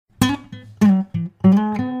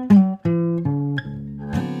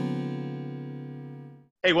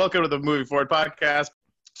Hey, welcome to the Moving Forward podcast.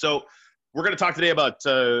 So we're going to talk today about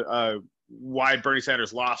why Bernie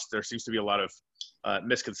Sanders lost. There seems to be a lot of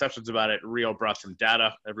misconceptions about it. Rio brought some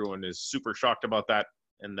data. Everyone is super shocked about that,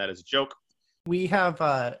 and that is a joke. We have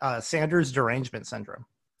Sanders derangement syndrome.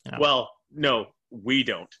 You know? Well, no, we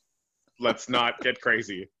don't. Let's not get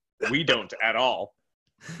crazy. We don't at all.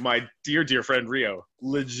 My dear, dear friend Rio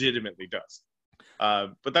legitimately does.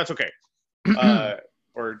 But that's okay.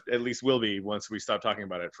 Or at least will be once we stop talking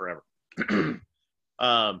about it forever.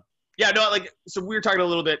 So we were talking a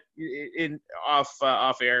little bit in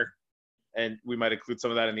off air, and we might include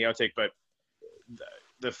some of that in the outtake, but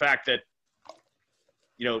the fact that,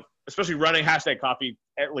 you know, especially running #coffee,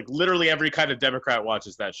 like literally every kind of Democrat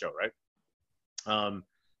watches that show, right?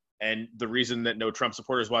 And the reason that no Trump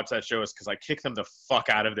supporters watch that show is because I kick them the fuck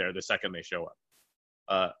out of there the second they show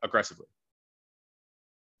up, aggressively.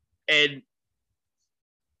 And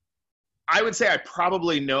I would say I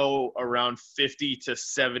probably know around 50 to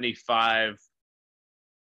 75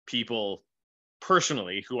 people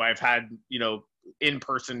personally who I've had, you know, in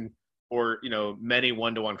person or, you know, many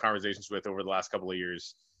one-to-one conversations with over the last couple of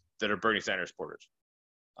years that are Bernie Sanders supporters.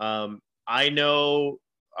 I know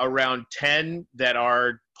around 10 that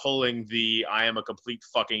are pulling the I am a complete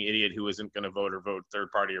fucking idiot who isn't going to vote or vote third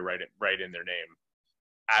party or write in their name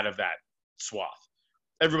out of that swath.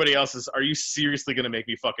 Everybody else is, are you seriously going to make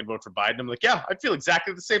me fucking vote for Biden? I'm like, yeah, I feel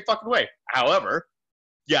exactly the same fucking way. However,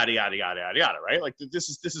 yada, yada, yada, yada, yada, right? Like, this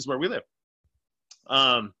is where we live.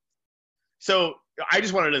 So I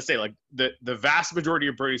just wanted to say, like, the vast majority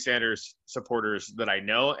of Bernie Sanders supporters that I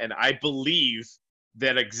know and I believe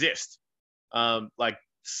that exist, like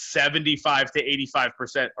 75 to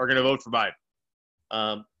 85% are going to vote for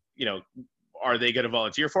Biden. You know, are they going to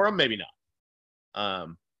volunteer for him? Maybe not.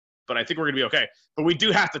 But I think we're going to be okay. But we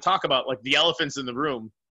do have to talk about, like, the elephants in the room,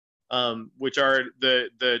 which are the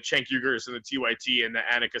Cenk Uygurs and the TYT and the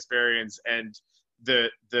Ana Kasparians and the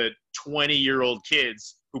 20-year-old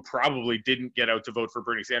kids who probably didn't get out to vote for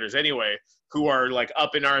Bernie Sanders anyway, who are, like,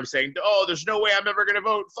 up in arms saying, oh, there's no way I'm ever going to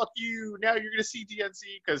vote. Fuck you. Now you're going to see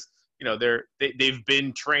DNC because, you know, they've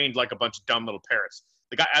been trained like a bunch of dumb little parrots.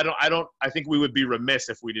 Like, I think we would be remiss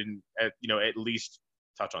if we didn't, you know, at least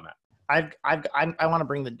touch on that. I want to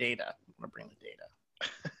bring the data.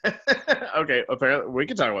 Okay, apparently we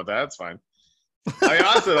can talk about that. That's fine. I mean,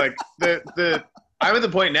 also, like, I'm at the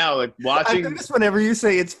point now, like, watching. I think whenever you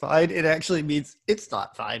say it's fine, it actually means it's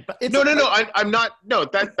not fine. But it's no. I'm not. No,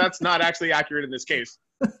 that's not actually accurate in this case.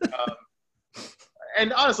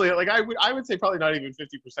 And honestly, like, I would say probably not even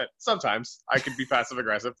 50%. Sometimes I could be passive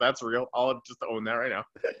aggressive. That's real. I'll just own that right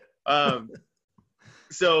now.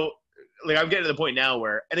 So, like, I'm getting to the point now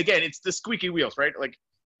where, and again, it's the squeaky wheels, right? Like,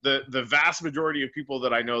 the vast majority of people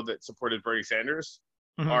that I know that supported Bernie Sanders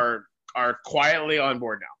are quietly on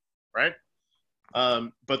board now, right?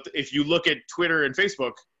 But if you look at Twitter and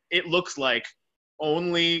Facebook, it looks like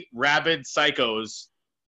only rabid psychos,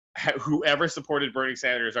 whoever supported Bernie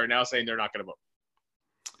Sanders, are now saying they're not going to vote,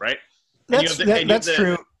 right? That's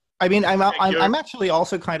true. I mean, I'm actually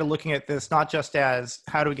also kind of looking at this not just as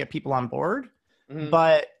how do we get people on board,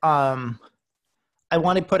 but I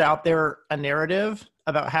want to put out there a narrative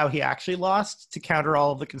about how he actually lost to counter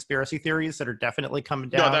all of the conspiracy theories that are definitely coming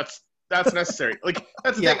down. No, that's necessary. Like,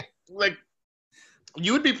 that's the thing. Like,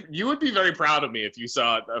 you would be very proud of me if you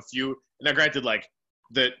saw a few. Now, granted, like,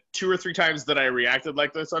 the 2 or 3 times that I reacted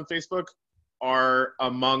like this on Facebook are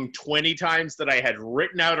among 20 times that I had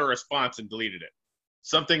written out a response and deleted it.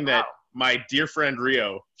 Something that my dear friend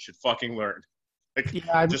Rio should fucking learn. Like, yeah,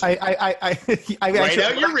 I write actually,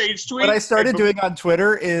 out your rage tweet. What I started doing on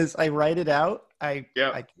Twitter is I write it out, I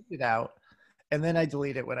keep it out, and then I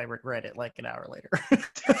delete it when I read it like an hour later.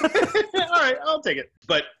 All right, I'll take it.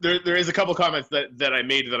 But there is a couple comments that I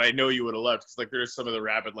made that I know you would have loved. Because, like, there's some of the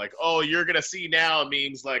rapid, like, oh, you're gonna see now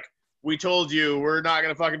memes like, we told you we're not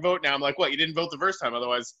gonna fucking vote now. I'm like, what? You didn't vote the first time,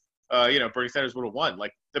 otherwise, you know, Bernie Sanders would have won.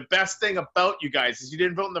 Like, the best thing about you guys is you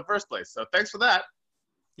didn't vote in the first place. So thanks for that.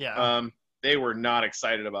 Yeah. They were not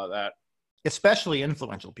excited about that. Especially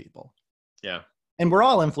influential people. Yeah. And we're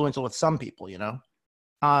all influential with some people, you know.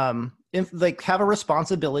 Like, have a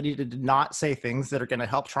responsibility to not say things that are going to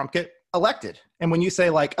help Trump get elected. And when you say,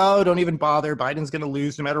 like, oh, don't even bother, Biden's going to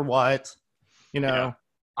lose no matter what, you know,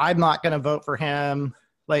 I'm not going to vote for him.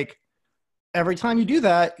 Like, every time you do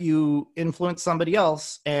that, you influence somebody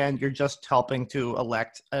else, and you're just helping to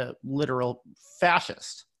elect a literal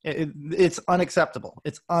fascist. It's unacceptable.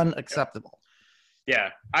 It's unacceptable. Yeah.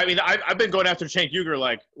 I mean, I've been going after Cenk Uygur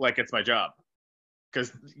like it's my job,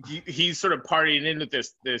 because he's sort of partying into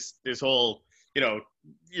this whole you know,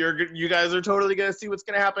 you guys are totally gonna see what's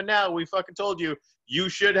gonna happen now. We fucking told you. You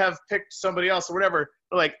should have picked somebody else or whatever.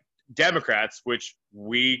 But like Democrats, which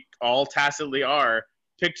we all tacitly are,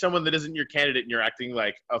 pick someone that isn't your candidate, and you're acting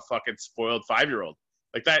like a fucking spoiled 5-year-old.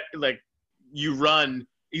 Like that. Like you run.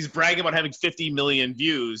 He's bragging about having 50 million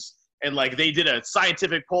views, and like they did a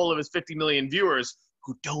scientific poll of his 50 million viewers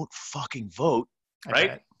who don't fucking vote,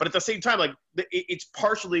 right? Okay. But at the same time, like it's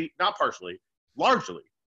largely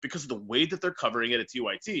because of the way that they're covering it at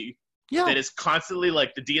TYT. Yeah. That is constantly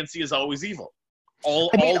like the DNC is always evil.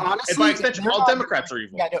 Honestly, and by extension, all Democrats are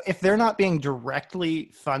evil. Yeah, no, if they're not being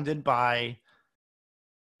directly funded by,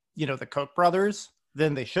 you know, the Koch brothers,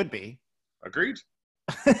 then they should be. Agreed.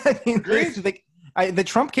 I mean, agreed. The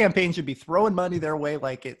Trump campaign should be throwing money their way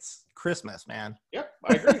like it's Christmas, man. Yep,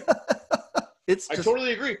 I agree. I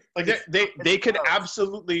totally agree. Like they could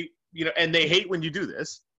absolutely, you know, and they hate when you do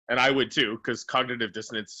this, and I would too, because cognitive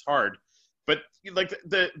dissonance is hard. But like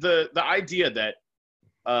the idea that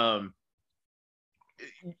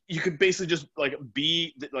you could basically just like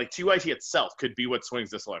be like TYT itself could be what swings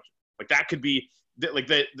this election. Like that could be like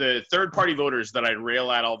the third party voters that I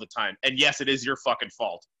rail at all the time. And yes, it is your fucking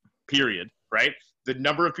fault. Period. Right? The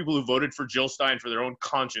number of people who voted for Jill Stein for their own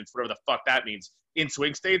conscience, whatever the fuck that means, in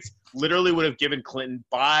swing states, literally would have given Clinton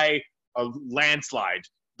by a landslide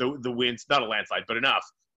the wins. Not a landslide, but enough.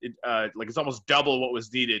 Like it's almost double what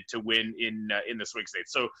was needed to win in the swing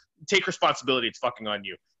states. So take responsibility. It's fucking on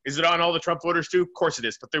you. Is it on all the Trump voters too? Of course it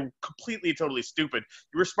is, but they're completely, totally stupid.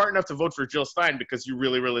 You were smart enough to vote for Jill Stein because you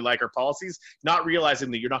really, really like her policies, not realizing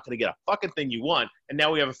that you're not going to get a fucking thing you want, and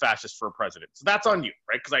now we have a fascist for a president. So that's on you,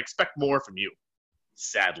 right? Because I expect more from you,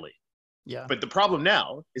 sadly. Yeah. But the problem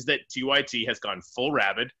now is that TYT has gone full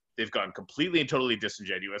rabid. They've gone completely and totally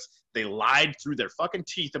disingenuous. They lied through their fucking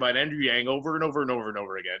teeth about Andrew Yang over and over and over and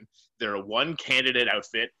over again. They're a one candidate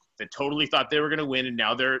outfit that totally thought they were going to win, and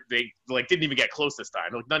now they like didn't even get close this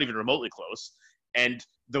time, like not even remotely close. And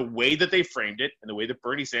the way that they framed it, and the way that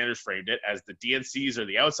Bernie Sanders framed it, as the DNCs are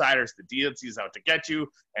the outsiders, the DNCs out to get you,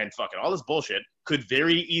 and fucking all this bullshit, could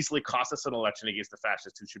very easily cost us an election against the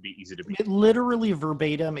fascists who should be easy to beat. It literally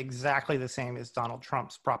verbatim exactly the same as Donald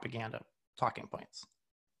Trump's propaganda talking points.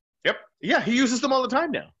 Yep. Yeah, he uses them all the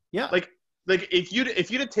time now. Yeah. Like if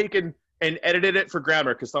you'd have taken and edited it for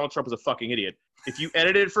grammar, because Donald Trump is a fucking idiot. If you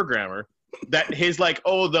edited it for grammar, that his like,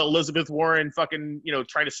 oh, the Elizabeth Warren fucking, you know,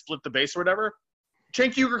 trying to split the base or whatever,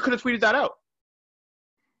 Cenk Uygur could have tweeted that out.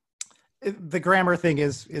 The grammar thing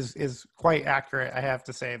is quite accurate, I have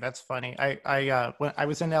to say. That's funny. When I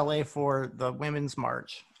was in LA for the Women's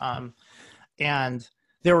March, and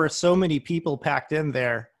there were so many people packed in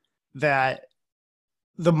there that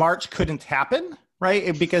the march couldn't happen,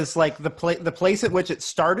 right? Because like the place at which it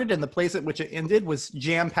started and the place at which it ended was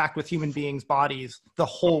jam-packed with human beings' bodies the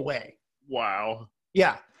whole way. Wow.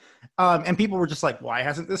 Yeah. And people were just like, why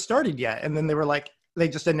hasn't this started yet? And then they were like, they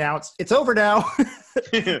just announced it's over now.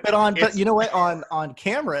 But you know what? On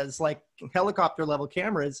cameras, like helicopter level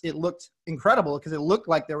cameras, it looked incredible because it looked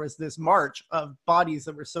like there was this march of bodies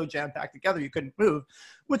that were so jam-packed together you couldn't move,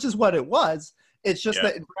 which is what it was. It's just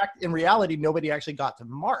that in reality, nobody actually got to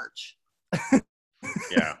march.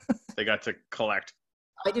 Yeah, they got to collect.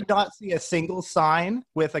 I did not see a single sign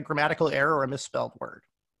with a grammatical error or a misspelled word.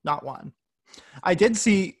 Not one. I did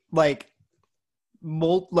see like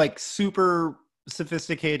super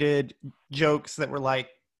sophisticated jokes that were like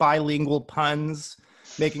bilingual puns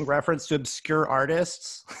making reference to obscure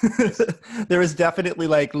artists. There was definitely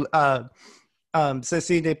like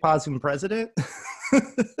Ceci n'est pas un president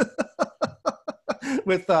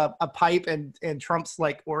with a pipe and Trump's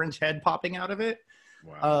like orange head popping out of it.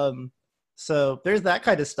 Wow. So there's that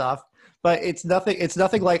kind of stuff, but it's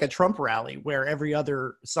nothing like a Trump rally where every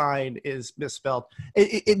other sign is misspelled.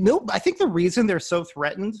 I think the reason they're so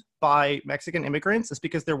threatened by Mexican immigrants is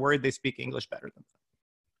because they're worried they speak English better than them.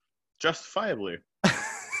 Justifiably.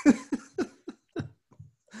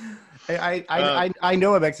 I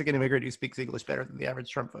know a Mexican immigrant who speaks English better than the average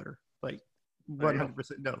Trump voter. Like 100%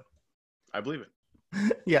 no. I believe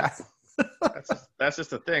it. Yeah. That's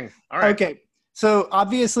just a thing. All right. Okay. So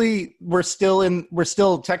obviously we're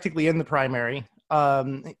still technically in the primary.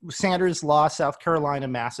 Sanders lost South Carolina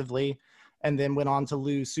massively and then went on to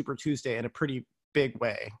lose Super Tuesday in a pretty big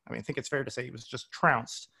way. I mean, I think it's fair to say he was just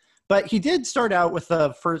trounced. But he did start out with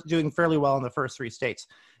doing fairly well in the first 3 states.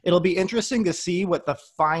 It'll be interesting to see what the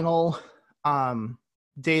final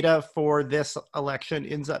data for this election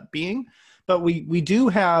ends up being. But we do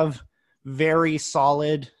have very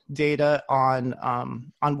solid data on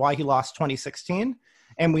why he lost 2016,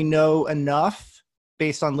 and we know enough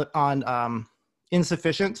based on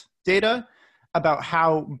insufficient data about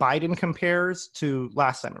how Biden compares to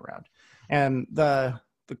last time around. And the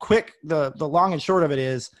long and short of it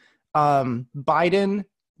is, Biden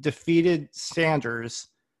defeated Sanders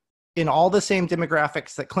in all the same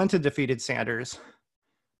demographics that Clinton defeated Sanders,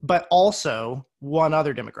 but also one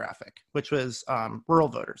other demographic, which was rural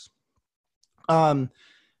voters.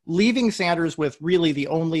 Leaving Sanders with really the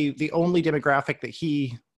only demographic that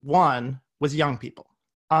he won was young people.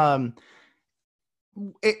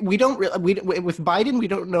 We don't really, with Biden, we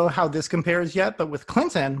don't know how this compares yet, but with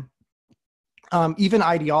Clinton, even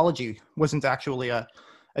ideology wasn't actually a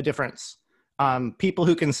difference. People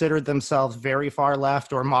who considered themselves very far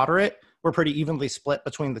left or moderate were pretty evenly split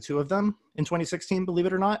between the two of them in 2016, believe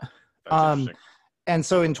it or not. And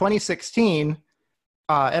so in 2016,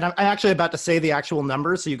 and I'm actually about to say the actual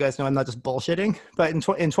numbers so you guys know I'm not just bullshitting, but in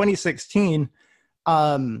 2016,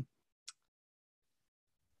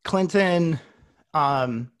 Clinton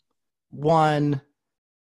won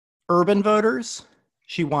urban voters,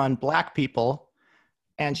 she won Black people,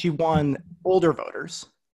 and she won older voters,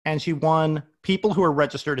 and she won people who are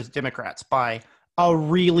registered as Democrats by a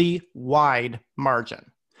really wide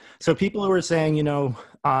margin. So people who are saying, you know,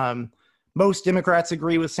 most Democrats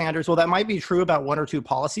agree with Sanders. Well, that might be true about one or two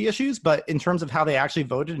policy issues, but in terms of how they actually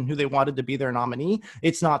voted and who they wanted to be their nominee,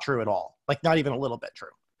 it's not true at all. Like, not even a little bit true.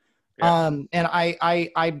 Yeah. And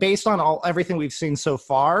I based on everything we've seen so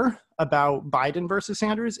far about Biden versus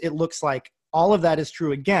Sanders, it looks like all of that is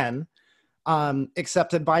true again,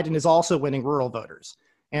 except that Biden is also winning rural voters.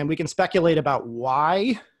 And we can speculate about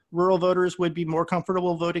why rural voters would be more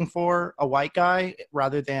comfortable voting for a white guy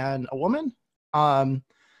rather than a woman.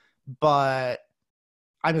 But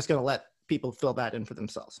I'm just going to let people fill that in for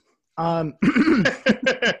themselves. The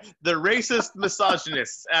racist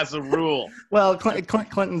misogynists, as a rule. Well,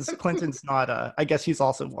 Clinton's not. I guess he's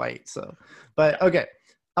also white. So, but okay.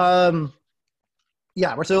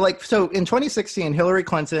 Yeah. So in 2016, Hillary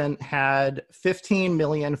Clinton had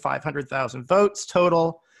 15,500,000 votes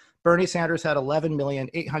total. Bernie Sanders had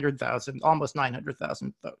 11,800,000, almost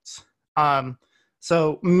 900,000 votes.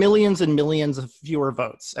 So millions and millions of fewer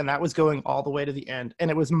votes, and that was going all the way to the end,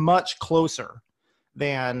 and it was much closer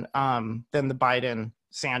than the Biden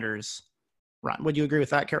Sanders run. Would you agree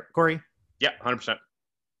with that, Corey? Yeah, 100%.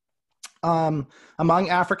 Among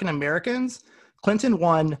African Americans, Clinton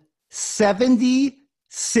won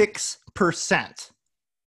 76%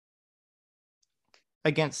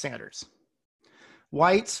 against Sanders.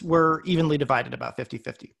 Whites were evenly divided, about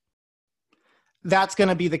 50-50. That's going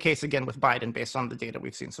to be the case again with Biden based on the data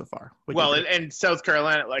we've seen so far. Well, and South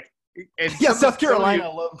Carolina, South Carolina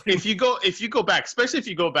alone. If you go back, especially if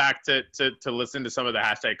you go back to listen to some of the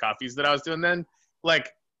hashtag coffees that I was doing then, like,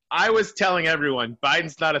 I was telling everyone,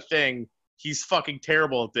 Biden's not a thing. He's fucking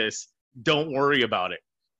terrible at this. Don't worry about it,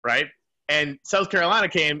 right? And South Carolina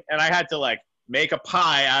came, and I had to make a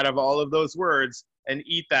pie out of all of those words and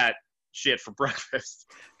eat that shit for breakfast,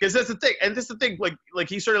 because that's the thing. And this is the thing, like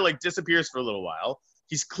he sort of disappears for a little while.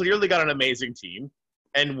 He's clearly got an amazing team,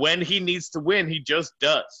 and when he needs to win, he just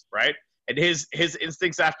does, right? And his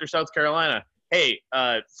instincts after South Carolina, hey,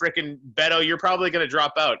 frickin' Beto, you're probably going to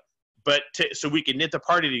drop out, but so we can knit the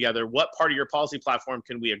party together, what part of your policy platform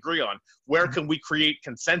can we agree on? Where can we create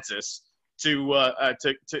consensus to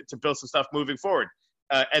build some stuff moving forward?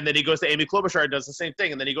 And then he goes to Amy Klobuchar and does the same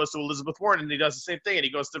thing. And then he goes to Elizabeth Warren and he does the same thing. And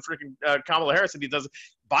he goes to freaking Kamala Harris and he does.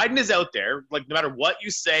 Biden is out there, no matter what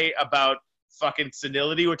you say about fucking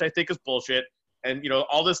senility, which I think is bullshit, and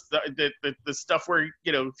all this the stuff where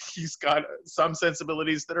he's got some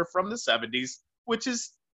sensibilities that are from the 70s, which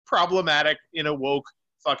is problematic, woke,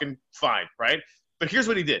 fucking fine, right? But here's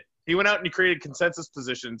what he did: he went out and he created consensus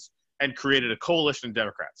positions and created a coalition of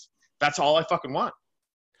Democrats. That's all I fucking want,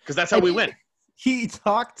 because that's how we win. He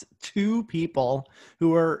talked to people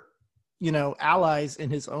who are, allies in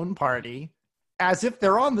his own party as if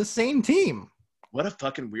they're on the same team. What a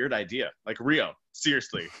fucking weird idea. Like, Rio,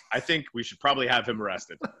 seriously, I think we should probably have him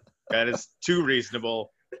arrested. That is too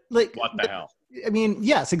reasonable. What the hell? I mean,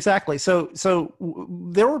 yes, exactly. So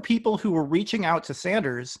there were people who were reaching out to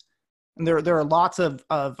Sanders, and there are lots of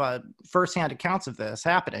firsthand accounts of this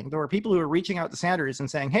happening. There were people who were reaching out to Sanders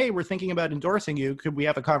and saying, hey, we're thinking about endorsing you. Could we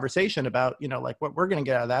have a conversation about, what we're going to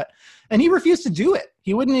get out of that? And he refused to do it.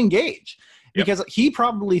 He wouldn't engage because he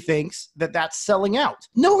probably thinks that that's selling out.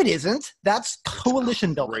 No, it isn't. That's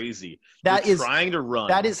coalition building. Crazy. That You're is trying to run.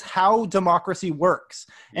 That is how democracy works.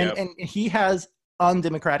 And he has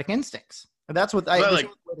undemocratic instincts. And that's what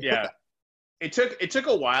It took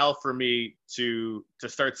a while for me to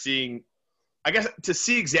start seeing, I guess, to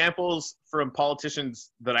see examples from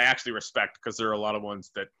politicians that I actually respect, because there are a lot of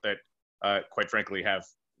ones that quite frankly have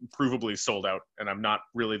provably sold out, and I'm not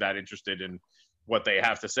really that interested in what they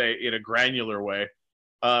have to say in a granular way.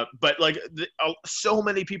 But like so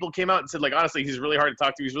many people came out and said, like, honestly, he's really hard to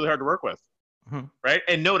talk to. He's really hard to work with. Mhm. Right.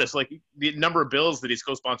 And notice, like, the number of bills that he's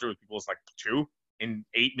co-sponsored with people is like 2 in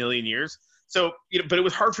 8 million years. So, but it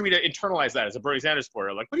was hard for me to internalize that as a Bernie Sanders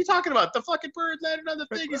supporter. Like, what are you talking about? The fucking bird landed on the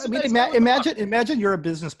thing. I mean, imagine you're a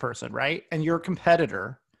business person, right? And your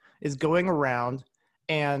competitor is going around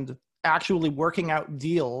and actually working out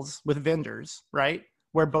deals with vendors, right?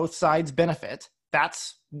 Where both sides benefit.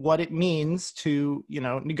 That's what it means to,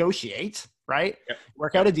 negotiate, right? Yep.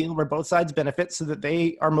 Work out a deal where both sides benefit so that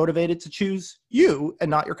they are motivated to choose you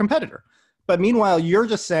and not your competitor. But meanwhile, you're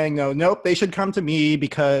just saying, no, nope, they should come to me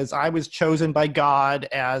because I was chosen by God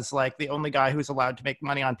as like the only guy who's allowed to make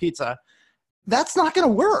money on pizza. That's not going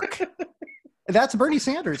to work. That's Bernie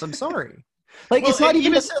Sanders. I'm sorry. Like, it's not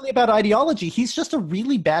even necessarily about ideology. He's just a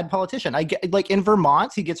really bad politician. I get, like, in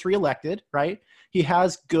Vermont, he gets reelected, right? He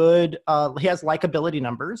has good, he has likability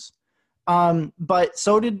numbers. But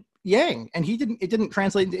so did Yang, and it didn't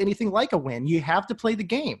translate into anything like a win. You have to play the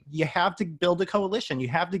game. You have to build a coalition. You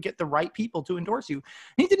have to get the right people to endorse you.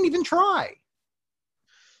 He didn't even try.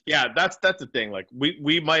 Yeah, that's the thing. Like,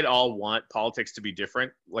 we might all want politics to be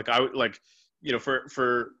different. Like, I would like,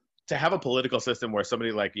 for to have a political system where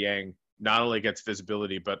somebody like Yang not only gets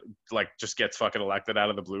visibility, but like just gets fucking elected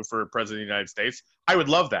out of the blue for president of the United States. I would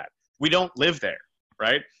love that. We don't live there,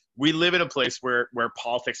 right? We live in a place where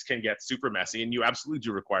politics can get super messy, and you absolutely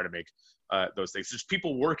do require to make those things. There's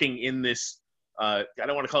people working in this. I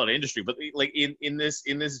don't want to call it industry, but like in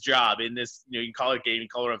this job, in this, you call it game, you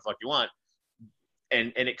call it whatever the fuck you want,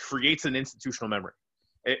 and it creates an institutional memory.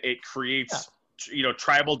 It creates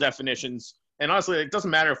tribal definitions. And honestly, it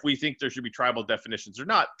doesn't matter if we think there should be tribal definitions or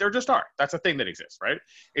not. There just are. That's a thing that exists, right?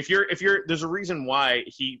 If you're, there's a reason why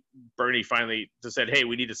Bernie finally just said, hey,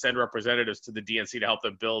 we need to send representatives to the DNC to help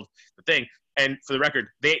them build the thing. And for the record,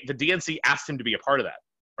 the DNC asked him to be a part of that,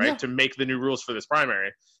 right? Yeah. To make the new rules for this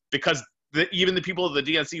primary, because even the people of the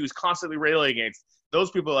DNC who's constantly railing against,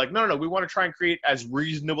 those people are like, no, we want to try and create as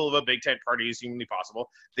reasonable of a big tent party as humanly possible.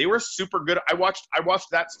 They were super good. I watched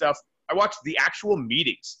that stuff. I watched the actual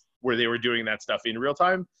meetings where they were doing that stuff in real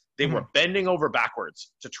time. They were bending over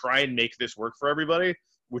backwards to try and make this work for everybody,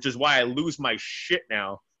 which is why I lose my shit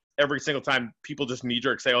now every single time people just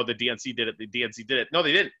knee-jerk say, oh, the DNC did it, the DNC did it. No,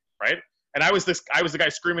 they didn't, right? And I was the guy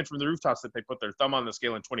screaming from the rooftops that they put their thumb on the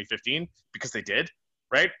scale in 2015 because they did,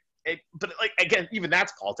 right? But like, again, even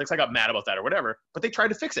that's politics. I got mad about that or whatever, but they tried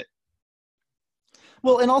to fix it.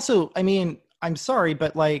 Well, and also, I mean, I'm sorry,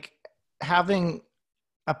 but like having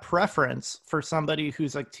a preference for somebody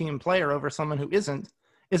who's like team player over someone who isn't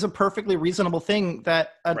is a perfectly reasonable thing that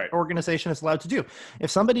an organization is allowed to do.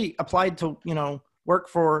 If somebody applied to, work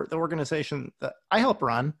for the organization that I help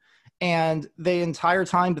run, and the entire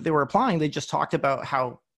time that they were applying, they just talked about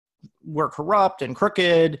how we're corrupt and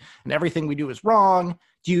crooked and everything we do is wrong.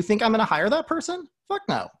 Do you think I'm going to hire that person? Fuck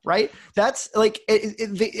no, right? That's like,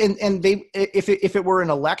 if it were an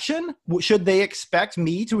election, should they expect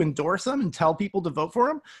me to endorse them and tell people to vote for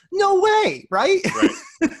them? No way, right? Right.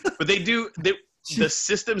 But the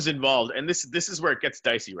systems involved, and this is where it gets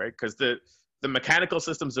dicey, right? Because the mechanical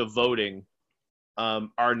systems of voting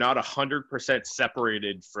are not 100%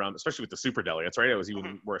 separated from, especially with the super delegates, right? It was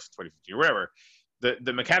even worse in 2015 or whatever.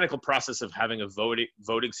 The mechanical process of having a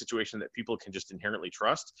voting situation that people can just inherently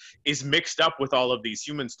trust is mixed up with all of these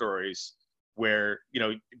human stories where,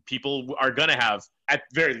 people are going to have, at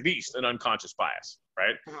very least, an unconscious bias,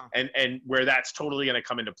 right? And where that's totally going to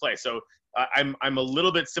come into play. So I'm a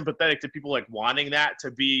little bit sympathetic to people like wanting that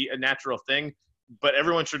to be a natural thing, but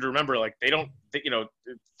everyone should remember, like,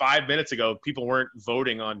 5 minutes ago, people weren't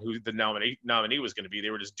voting on who the nominee was going to be.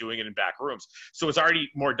 They were just doing it in back rooms. So it's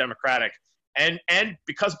already more democratic. And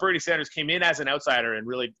because Bernie Sanders came in as an outsider and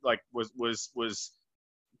really like was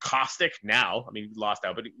caustic now, I mean, he lost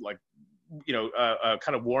out, but like,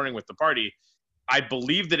 kind of warning with the party, I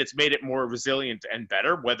believe that it's made it more resilient and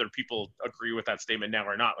better, whether people agree with that statement now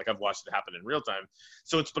or not. Like, I've watched it happen in real time.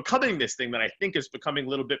 So it's becoming this thing that I think is becoming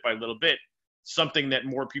little bit by little bit something that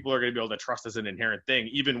more people are going to be able to trust as an inherent thing,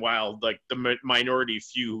 even while like the minority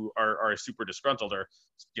few are super disgruntled or,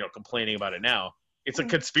 complaining about it now. It's a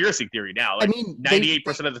conspiracy theory now. Like, I mean,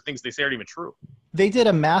 98% of the things they say aren't even true.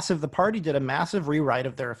 The party did a massive rewrite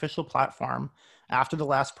of their official platform after the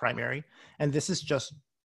last primary. And this is just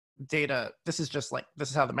data. This is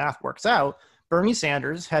how the math works out. Bernie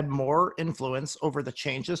Sanders had more influence over the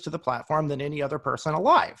changes to the platform than any other person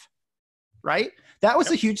alive. Right? That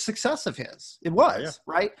was a huge success of his. It was,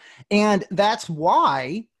 right? And that's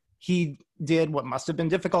why he did what must have been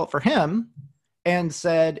difficult for him, and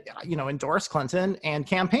said, endorse Clinton and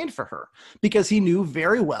campaigned for her because he knew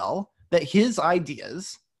very well that his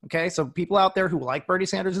ideas, okay, so people out there who like Bernie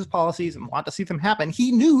Sanders' policies and want to see them happen,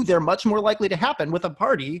 he knew they're much more likely to happen with a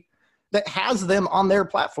party that has them on their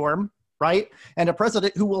platform, right? And a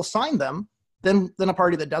president who will sign them than a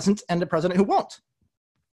party that doesn't and a president who won't.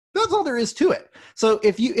 That's all there is to it. So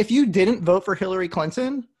if you didn't vote for Hillary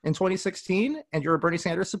Clinton in 2016 and you're a Bernie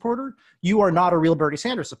Sanders supporter, you are not a real Bernie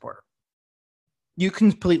Sanders supporter. You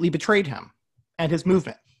completely betrayed him and his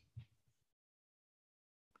movement.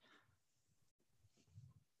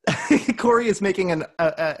 Corey is making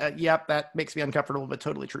yep, that makes me uncomfortable, but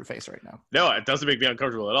totally true face right now. No, it doesn't make me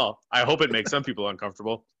uncomfortable at all. I hope it makes some people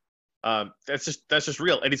uncomfortable. That's just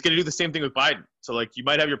real. And he's going to do the same thing with Biden. So like, you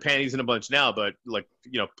might have your panties in a bunch now, but like,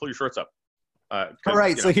 pull your shorts up. All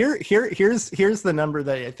right. So here's the number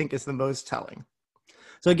that I think is the most telling.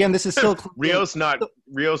 So again, this is still Rio's not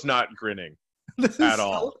grinning.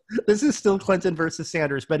 This is still Clinton versus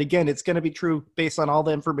Sanders, but again, it's going to be true based on all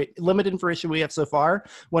the limited information we have so far.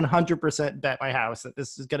 100% bet my house that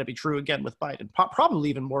this is going to be true again with Biden, probably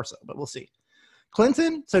even more so, but we'll see.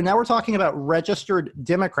 Clinton. So now we're talking about registered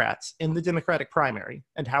Democrats in the Democratic primary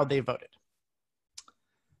and how they voted.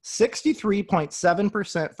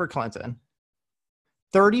 63.7% for Clinton,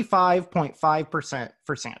 35.5%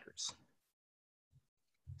 for Sanders.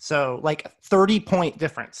 So like 30-point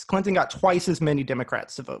difference. Clinton got twice as many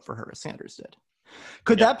Democrats to vote for her as Sanders did.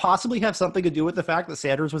 Could that possibly have something to do with the fact that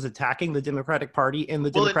Sanders was attacking the Democratic Party in the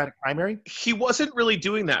Democratic primary? He wasn't really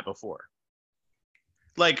doing that before.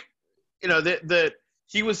 Like,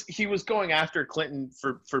 he was going after Clinton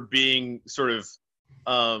for being sort of,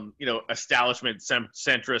 establishment,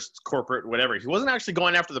 centrist, corporate, whatever. He wasn't actually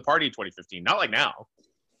going after the party in 2015, not like now.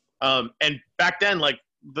 And back then, like,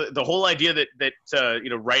 the whole idea that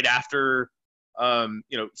right after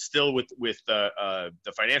still with the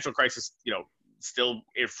financial crisis still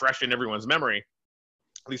fresh in everyone's memory,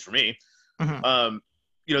 at least for me,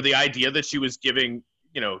 the idea that she was giving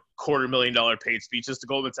 $250,000 paid speeches to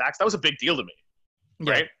Goldman Sachs, that was a big deal to me,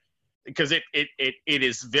 right? Because it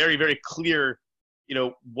is very, very clear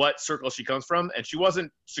what circle she comes from, and she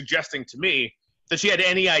wasn't suggesting to me that she had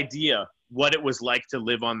any idea what it was like to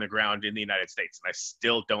live on the ground in the United States. And I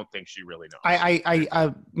still don't think she really knows.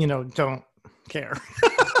 I don't care.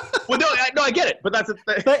 Well, no, I get it, but that's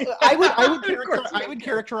but I would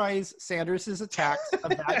characterize Sanders's attacks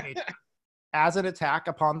of that nature as an attack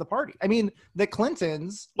upon the party. I mean, the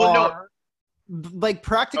Clintons are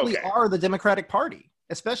practically are the Democratic Party,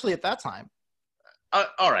 especially at that time.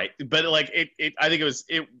 All right, but like I think it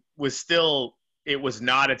was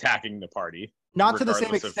not attacking the party. Not to the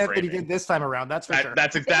same extent that he did this time around. That's for sure.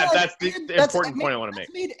 That's the important point I want to make.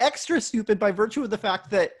 It's made extra stupid by virtue of the fact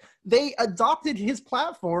that they adopted his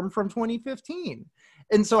platform from 2015.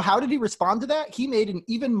 And so how did he respond to that? He made an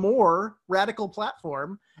even more radical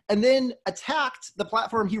platform and then attacked the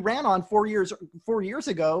platform he ran on 4 years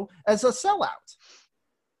ago as a sellout.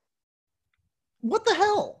 What the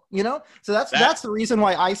hell, So that's the reason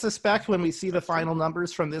why I suspect when we see the final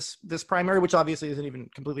numbers from this primary, which obviously isn't even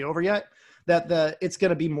completely over yet, that it's going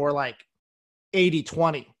to be more like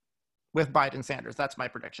 80-20 with Biden Sanders. That's my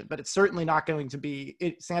prediction, but it's certainly not going to be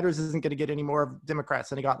Sanders isn't going to get any more of Democrats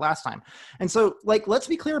than he got last time. And so let's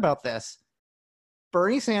be clear about this.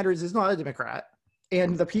 Bernie Sanders is not a Democrat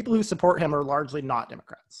and the people who support him are largely not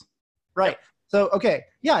Democrats. Right. So, okay.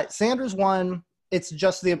 Yeah. Sanders won. It's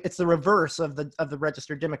just it's the reverse of the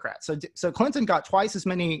registered Democrats. So Clinton got twice as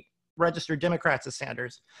many registered Democrats as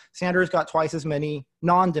Sanders. Sanders got twice as many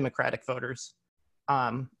non-Democratic voters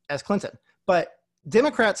as Clinton. But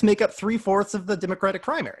Democrats make up 3/4 of the Democratic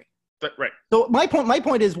primary. Right. So my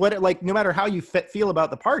point is no matter how you feel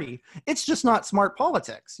about the party, it's just not smart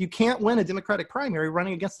politics. You can't win a Democratic primary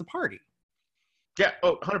running against the party. Yeah.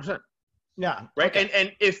 Oh, 100%. Yeah. Right. Okay.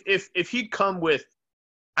 And if he'd come with,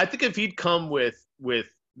 I think if he'd come with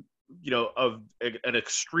of an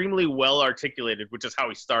extremely well articulated, which is how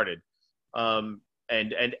he started, and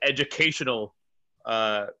educational,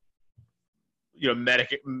 Medicare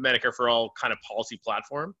for all kind of policy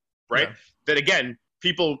platform, right? Yeah. That again,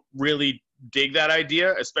 people really dig that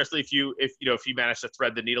idea, especially if he managed to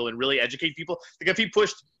thread the needle and really educate people. Like if he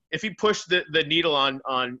pushed the needle on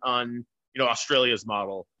Australia's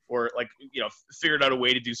model, or figured out a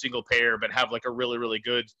way to do single payer but have like a really, really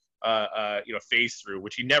good phase through,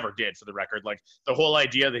 which he never did, for the record. Like the whole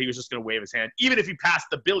idea that he was just going to wave his hand, even if he passed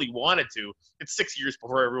the bill he wanted to, it's 6 years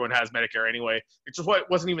before everyone has Medicare anyway. It's just it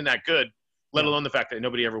wasn't even that good, let alone the fact that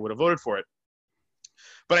nobody ever would have voted for it.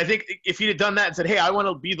 But I think if he'd have done that and said, hey, I want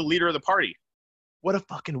to be the leader of the party, what a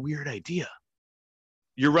fucking weird idea.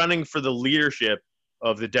 You're running for the leadership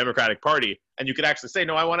of the Democratic Party, and you could actually say,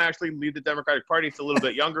 no, I want to actually lead the Democratic Party. It's a little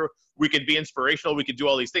bit younger. We could be inspirational. We could do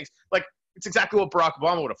all these things. Like, it's exactly what Barack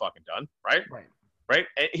Obama would have fucking done, right? Right?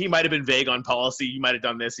 He might have been vague on policy. He might have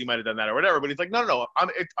done this. He might have done that, or whatever. But he's like, no.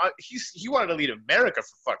 He wanted to lead America,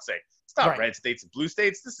 for fuck's sake. It's not red states and blue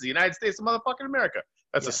states. This is the United States of motherfucking America.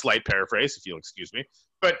 That's a slight paraphrase, if you'll excuse me.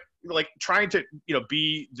 But like trying to,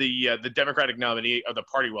 be the Democratic nominee of the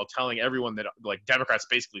party while telling everyone that like Democrats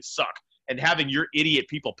basically suck, and having your idiot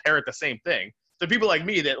people parrot the same thing. So people like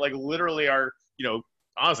me that like literally are,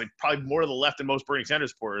 honestly, probably more to the left than most Bernie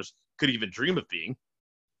Sanders supporters could even dream of being.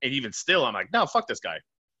 And even still, I'm like, no, fuck this guy.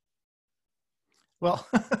 Well,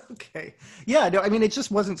 okay. Yeah, no, I mean, it just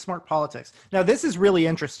wasn't smart politics. Now, this is really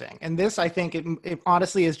interesting. And this, I think, it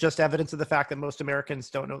honestly is just evidence of the fact that most Americans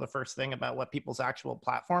don't know the first thing about what people's actual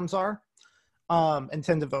platforms are, and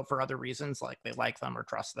tend to vote for other reasons, like they like them or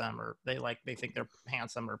trust them, or they think they're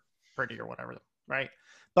handsome or pretty or whatever, right?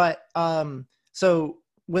 But so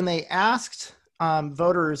when they asked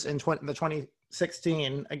voters in the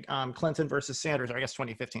 2016 Clinton versus Sanders, or I guess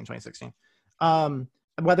 2015, 2016,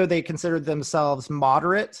 whether they considered themselves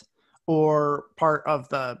moderate or part of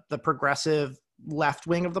the progressive left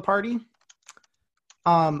wing of the party.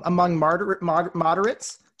 Among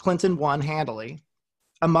moderates, Clinton won handily.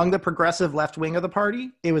 Among the progressive left wing of the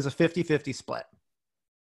party, it was a 50-50 split.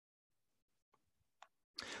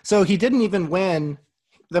 So he didn't even win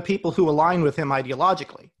the people who align with him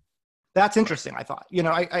ideologically. That's interesting, I thought.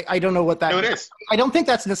 I don't know what that it is. I don't think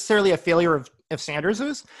that's necessarily a failure of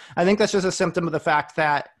Sanders's. I think that's just a symptom of the fact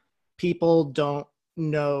that people don't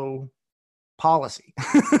know policy.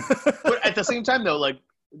 But at the same time, though, like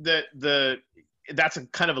that's a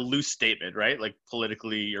kind of a loose statement, right? Like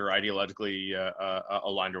politically or ideologically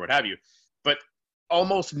aligned or what have you. But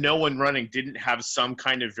almost no one running didn't have some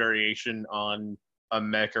kind of variation on a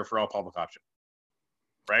Medicare for all public option.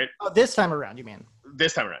 Right? Oh, this time around, you mean?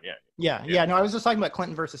 This time around, yeah. Yeah. No, I was just talking about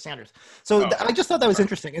Clinton versus Sanders. So I just thought that was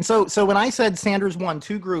interesting. And so when I said Sanders won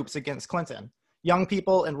two groups against Clinton, young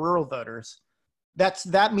people and rural voters,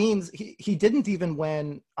 that means he didn't even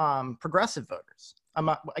win progressive voters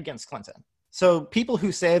against Clinton. So people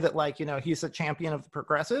who say that, like, he's a champion of the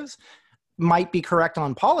progressives might be correct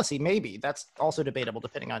on policy. Maybe that's also debatable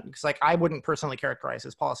depending on, because like I wouldn't personally characterize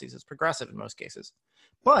his policies as progressive in most cases,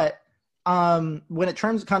 but when it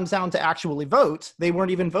comes down to actually vote, they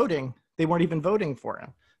weren't even voting for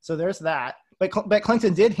him. So there's that. But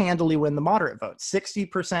Clinton did handily win the moderate vote,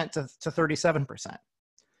 60% to 37%.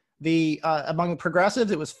 Among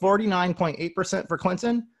progressives, it was 49.8% for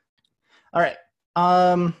Clinton. All right.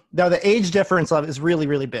 Now the age difference is really,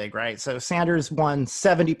 really big, right? So Sanders won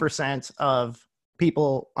 70% of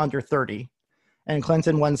people under 30. And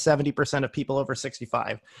Clinton won 70% of people over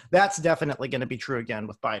 65. That's definitely going to be true again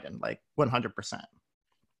with Biden, like 100%.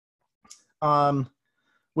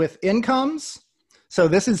 With incomes, so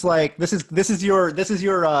this is your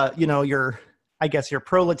I guess your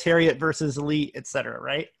proletariat versus elite, et cetera,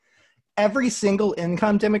 right? Every single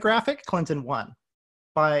income demographic, Clinton won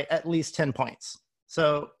by at least 10 points.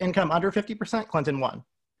 So income under 50%, Clinton won.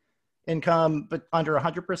 Income but under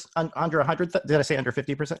 100%, under 100, did I say under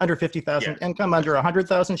 50%? Under 50,000. Yeah. Income under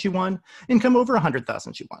 100,000, she won. Income over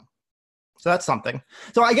 100,000, she won. So that's something.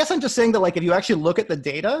 So I guess I'm just saying that, like, if you actually look at the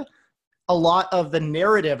data, a lot of the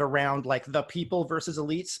narrative around like the people versus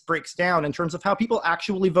elites breaks down in terms of how people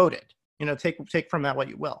actually voted. Take from that what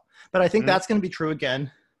you will. But I think that's going to be true again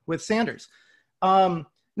with Sanders. Now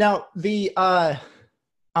the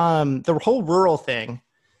whole rural thing,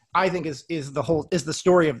 I think is the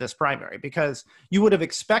story of this primary, because you would have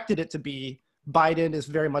expected it to be Biden is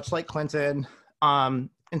very much like Clinton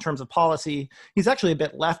in terms of policy. He's actually a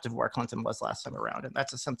bit left of where Clinton was last time around, and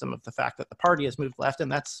that's a symptom of the fact that the party has moved left,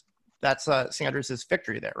 and that's Sanders's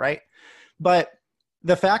victory there, right? But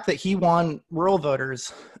the fact that he won rural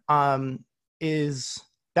voters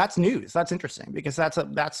that's news. That's interesting, because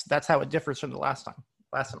that's how it differs from the last time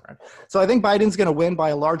around. So I think Biden's going to win by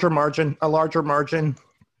a larger margin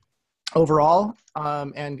overall,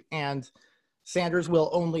 and Sanders will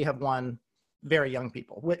only have won very young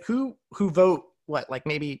people who vote like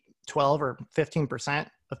maybe 12 or 15%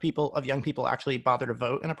 of young people actually bother to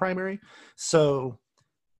vote in a primary. So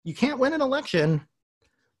you can't win an election,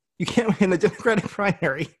 you can't win the Democratic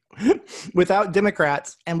primary without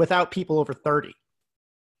Democrats and without people over 30.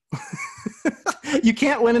 You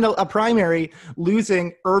can't win a primary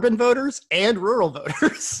losing urban voters and rural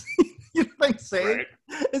voters. You know what I'm saying?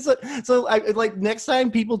 Right. Like next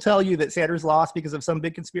time people tell you that Sanders lost because of some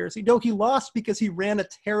big conspiracy, no, he lost because he ran a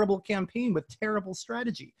terrible campaign with terrible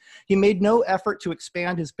strategy. He made no effort to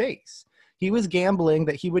expand his base. He was gambling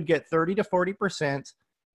that he would get 30 to 40%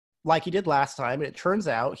 like he did last time. And it turns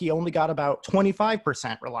out he only got about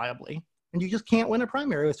 25% reliably. And you just can't win a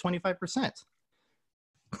primary with 25%.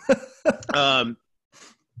 Let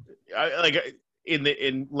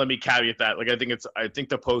me caveat that. Like, I think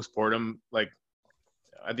the postmortem,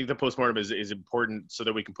 is important so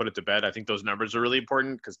that we can put it to bed. I think those numbers are really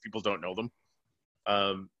important because people don't know them.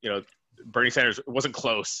 Bernie Sanders wasn't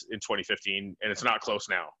close in 2015, and it's not close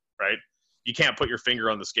now, right? You can't put your finger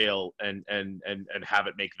on the scale and have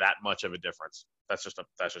it make that much of a difference. That's just a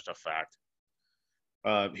fact.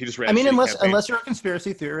 He just ran. I mean, unless you're a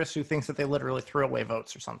conspiracy theorist who thinks that they literally threw away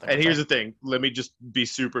votes or something. And here's the thing. Let me just be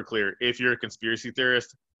super clear. If you're a conspiracy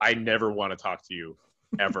theorist, I never want to talk to you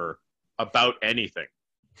ever about anything.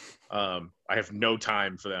 I have no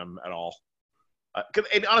time for them at all.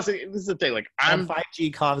 And honestly, this is the thing. Like,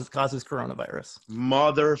 5G causes coronavirus.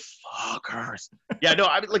 Motherfuckers. Yeah, no.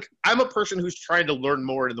 I'm a person who's trying to learn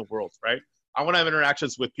more in the world, right? I want to have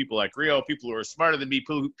interactions with people like Rio, people who are smarter than me,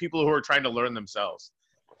 people who are trying to learn themselves.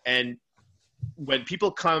 And when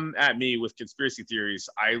people come at me with conspiracy theories,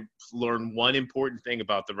 I learn one important thing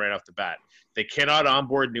about them right off the bat. They cannot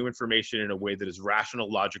onboard new information in a way that is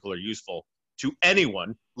rational, logical, or useful to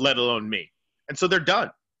anyone, let alone me. And so they're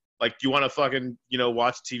done. Like, do you want to fucking,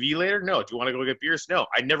 watch TV later? No. Do you want to go get beers? No.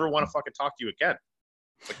 I never want to fucking talk to you again.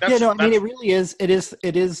 It really is. It is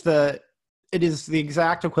the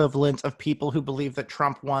exact equivalent of people who believe that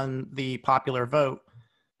Trump won the popular vote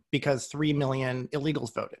because 3 million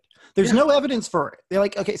illegals voted. There's no evidence for it. They're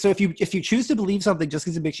like, okay, so if you choose to believe something just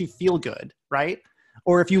because it makes you feel good, right?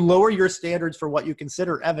 Or if you lower your standards for what you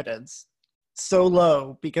consider evidence so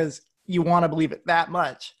low because you want to believe it that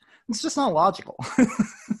much, it's just not logical.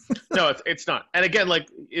 No, it's not. And again, like,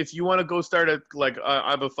 if you want to go start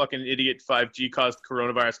I'm a fucking idiot 5G caused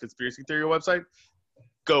coronavirus conspiracy theory website,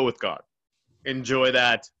 go with God. Enjoy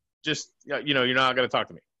that. Just, you're not going to talk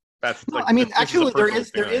to me. That's actually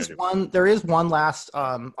there is one last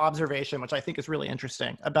observation which I think is really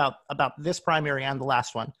interesting about this primary and the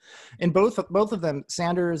last one. In both of them,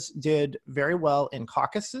 Sanders did very well in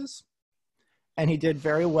caucuses, and he did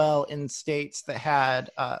very well in states that had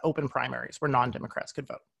open primaries where non-Democrats could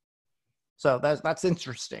vote. So that's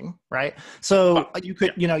interesting, right? So you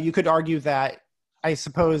could argue that, I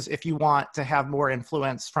suppose, if you want to have more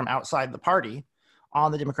influence from outside the party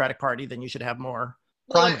on the Democratic Party, then you should have more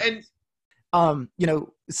primaries. How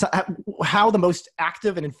the most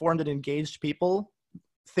active and informed and engaged people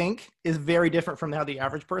think is very different from how the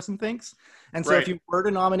average person thinks. And so if you were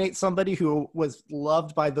to nominate somebody who was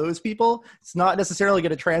loved by those people, it's not necessarily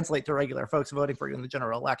going to translate to regular folks voting for you in the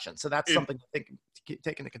general election. So that's something to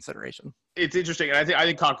take into consideration. It's interesting. And I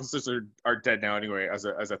think caucuses are dead now anyway as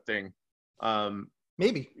a thing.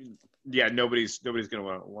 Maybe. Yeah, nobody's going to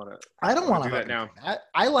want to. I don't want to do that now.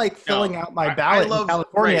 I like filling out my ballot in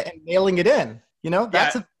California and mailing it in.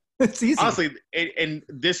 It's easy. Honestly, and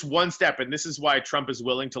this one step, and this is why Trump is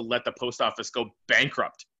willing to let the post office go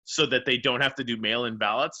bankrupt so that they don't have to do mail-in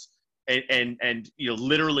ballots and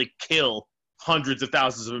literally kill hundreds of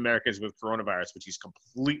thousands of Americans with coronavirus, which he's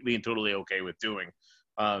completely and totally okay with doing.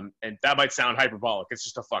 And that might sound hyperbolic. It's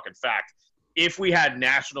just a fucking fact. If we had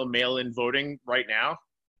national mail-in voting right now,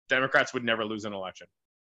 Democrats would never lose an election.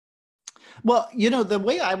 Well, the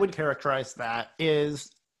way I would characterize that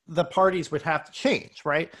is the parties would have to change,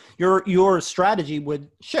 right? Your strategy would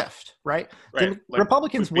shift, right?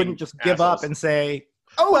 Republicans wouldn't just give up and say,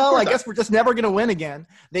 oh, well, I guess we're just never going to win again.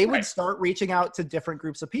 They would start reaching out to different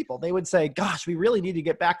groups of people. They would say, gosh, we really need to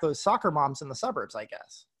get back those soccer moms in the suburbs, I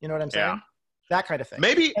guess. You know what I'm saying? Yeah. That kind of thing.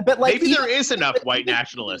 Maybe there is enough white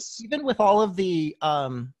nationalists. Even with all of the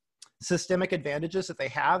systemic advantages that they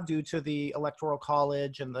have due to the Electoral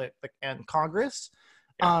College and and Congress,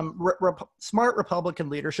 smart Republican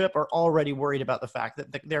leadership are already worried about the fact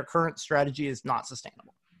that their current strategy is not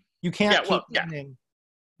sustainable. You can't keep winning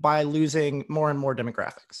by losing more and more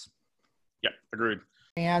demographics. Yeah, agreed.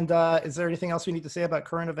 And is there anything else we need to say about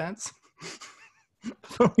current events?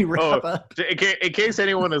 Before we wrap up? In case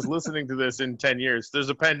anyone is listening to this in 10 years, there's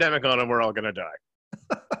a pandemic on and we're all going to die.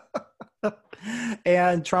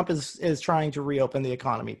 And Trump is trying to reopen the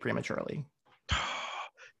economy prematurely.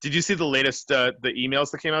 Did you see the latest the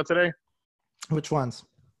emails that came out today? Which ones?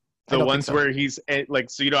 The ones where he's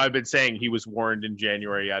I've been saying he was warned in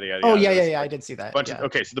January, yada yada. Oh yada. Yeah, I did see that.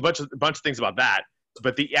 Okay, so a bunch of things about that,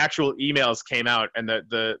 but the actual emails came out and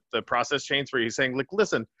the process changed where he's saying, like,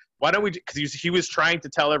 listen, why don't we? Because he was trying to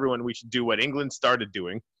tell everyone we should do what England started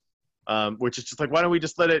doing, which is just like, why don't we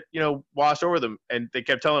just let it wash over them? And they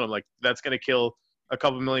kept telling him, like, that's going to kill a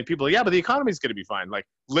couple million people. Yeah, but the economy's going to be fine. Like,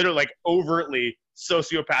 literally, like, overtly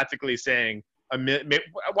sociopathically saying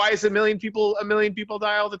why is a million people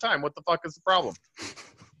die all the time? What the fuck is the problem?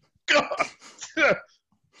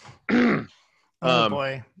 Oh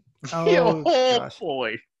boy. Oh Gosh.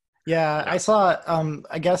 boy. Yeah, I saw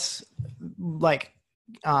I guess like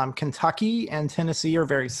Kentucky and Tennessee are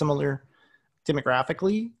very similar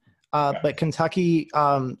demographically. But Kentucky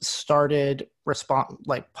started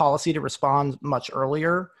policy to respond much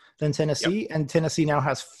earlier than Tennessee, and Tennessee now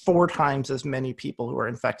has 4 times as many people who are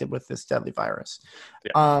infected with this deadly virus.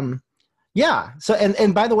 So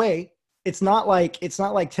and by the way, it's not like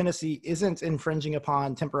Tennessee isn't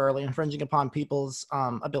temporarily infringing upon people's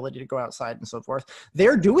ability to go outside and so forth.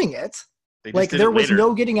 They're doing it. There was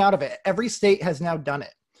no getting out of it. Every state has now done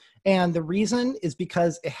it. And the reason is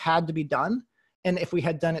because it had to be done. And if we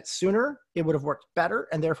had done it sooner, it would have worked better.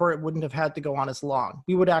 And therefore, it wouldn't have had to go on as long.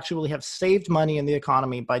 We would actually have saved money in the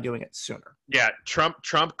economy by doing it sooner. Yeah, Trump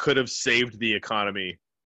could have saved the economy.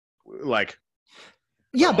 This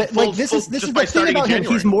is the thing about him.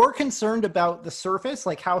 He's more concerned about the surface,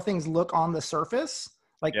 like how things look on the surface,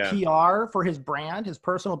 PR for his brand, his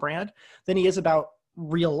personal brand, than he is about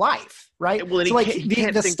real life, right? Well, so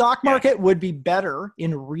the stock market would be better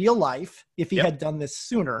in real life if he had done this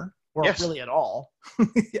sooner. Or really at all.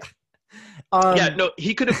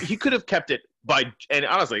 He could have kept it and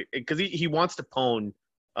honestly, because he wants to pwn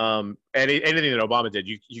anything that Obama did.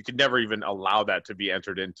 You could never even allow that to be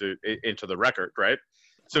entered into the record, right?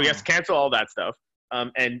 So he has to cancel all that stuff.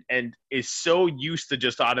 And is so used to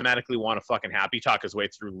just automatically want to fucking happy talk his way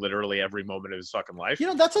through literally every moment of his fucking life.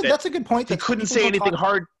 That's a good point. He couldn't say anything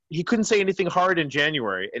hard. He couldn't say anything hard in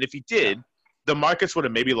January, and if he did, the markets would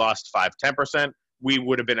have maybe lost 5-10%. We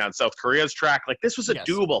would have been on South Korea's track. This was a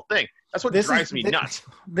doable thing. That's what drives me nuts.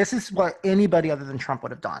 This is what anybody other than Trump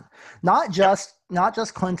would have done. Not just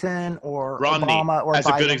Clinton or Romney, Obama or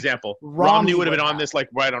Biden. A good example. Romney would have been on this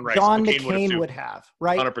right on rice. John McCain would have,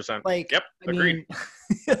 right? 100%. Agreed.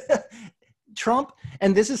 Trump,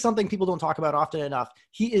 and this is something people don't talk about often enough.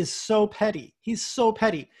 He is so petty. He's so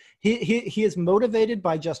petty. He is motivated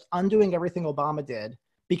by just undoing everything Obama did,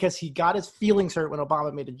 because he got his feelings hurt when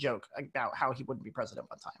Obama made a joke about how he wouldn't be president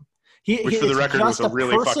one time. Which, for the record, was a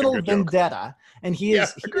really fucking good vendetta, and he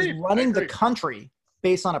is running the country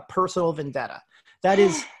based on a personal vendetta. That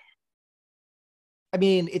is,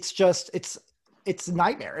 it's a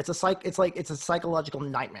nightmare. It's a psychological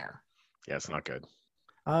nightmare. Yeah, it's not good.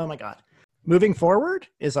 Oh my God. Moving forward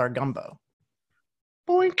is our gumbo.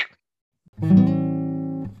 Boink.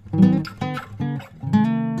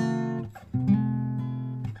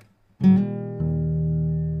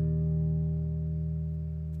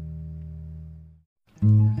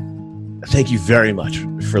 Thank you very much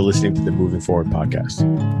for listening to the Moving Forward podcast.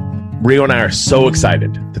 Rio and I are so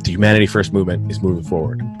excited that the Humanity First movement is moving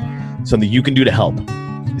forward. Something you can do to help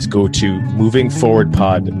is go to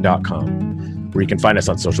movingforwardpod.com, where you can find us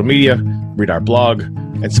on social media, read our blog,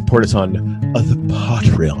 and support us on the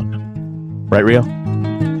Patreon. Right, Rio?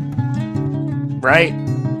 Right.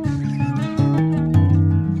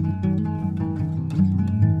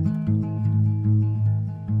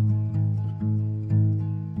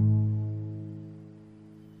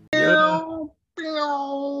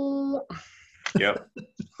 Yep.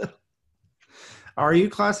 Are you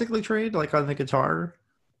classically trained, on the guitar?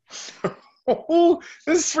 Oh,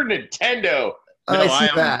 this is for Nintendo. No, I see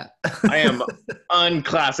that. I am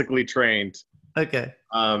unclassically trained. Okay.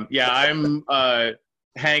 I'm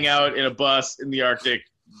hang out in a bus in the Arctic,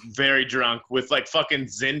 very drunk, with fucking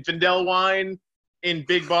Zinfandel wine in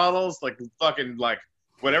big bottles,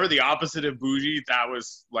 whatever the opposite of bougie. That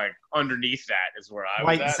was underneath that is where I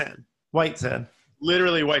was at. White Zen.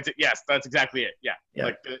 Literally white. Yes, that's exactly it. Yeah.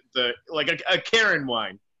 The a Karen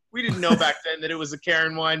wine. We didn't know back then that it was a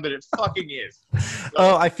Karen wine, but it fucking is.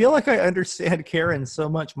 So, I feel like I understand Karen so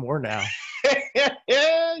much more now.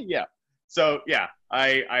 Yeah. So yeah,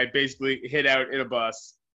 I basically hid out in a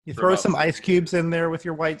bus. You throw some ice cubes in there with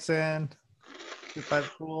your white sand by the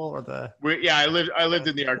pool or the. I lived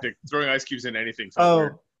in the Arctic. Throwing ice cubes in anything.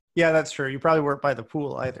 Weird. Yeah, that's true. You probably weren't by the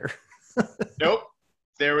pool either. Nope.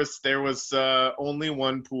 There was only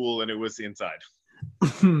one pool, and it was inside.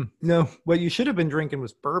 No, what you should have been drinking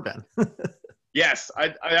was bourbon. Yes,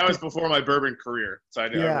 that was before my bourbon career, so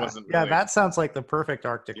I wasn't. Really, that sounds like the perfect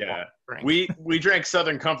Arctic. Yeah, drink. we drank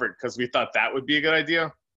Southern Comfort because we thought that would be a good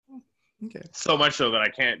idea. Okay. So much so that I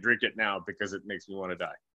can't drink it now because it makes me want to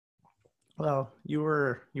die. Well, you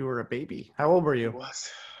were a baby. How old were you? I was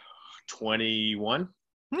 21.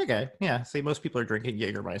 Okay, yeah. See, most people are drinking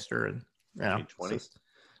Jägermeister and 20.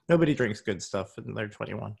 Nobody drinks good stuff when they're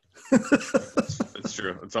 21. It's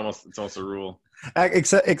true. It's almost a rule.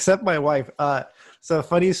 Except my wife. So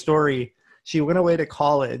funny story. She went away to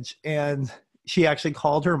college and she actually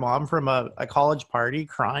called her mom from a college party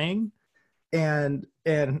crying. And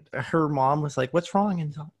her mom was like, "What's wrong?"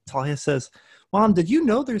 And Talia says, "Mom, did you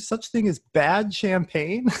know there's such thing as bad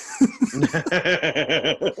champagne?" And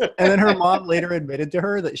then her mom later admitted to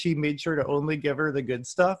her that she made sure to only give her the good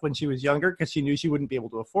stuff when she was younger because she knew she wouldn't be able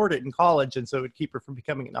to afford it in college, and so it would keep her from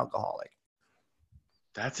becoming an alcoholic.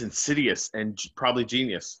 That's insidious and probably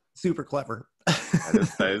genius. Super clever.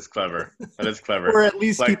 That is clever. That is clever. Or at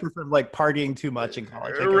least Like, keep her from like partying too much in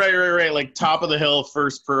college. Right. Like top of the hill,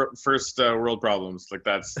 first world problems. Like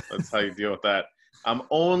that's how you deal with that. I'm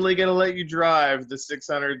only gonna let you drive the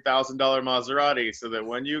 $600,000 Maserati so that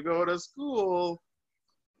when you go to school,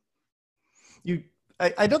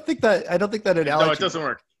 I don't think that analogy. No, it doesn't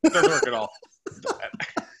work. It doesn't work at all.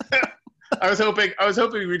 I was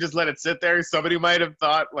hoping we just let it sit there. Somebody might have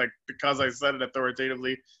thought, like, because I said it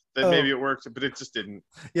authoritatively, that maybe it worked, but it just didn't.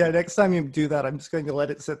 Yeah, next time you do that, I'm just going to let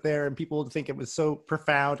it sit there, and people will think it was so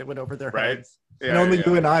profound it went over their heads. Yeah, and only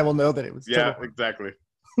you and I will know that it was. Yeah, exactly.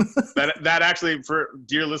 that actually, for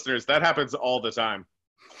dear listeners, that happens all the time.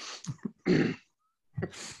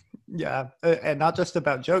 Yeah, and not just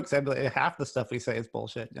about jokes. I mean, half the stuff we say is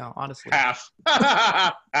bullshit. No, honestly. Half.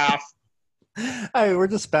 We're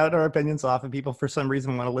just spouting our opinions off, and people for some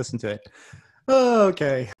reason want to listen to it.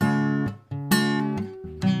 Okay.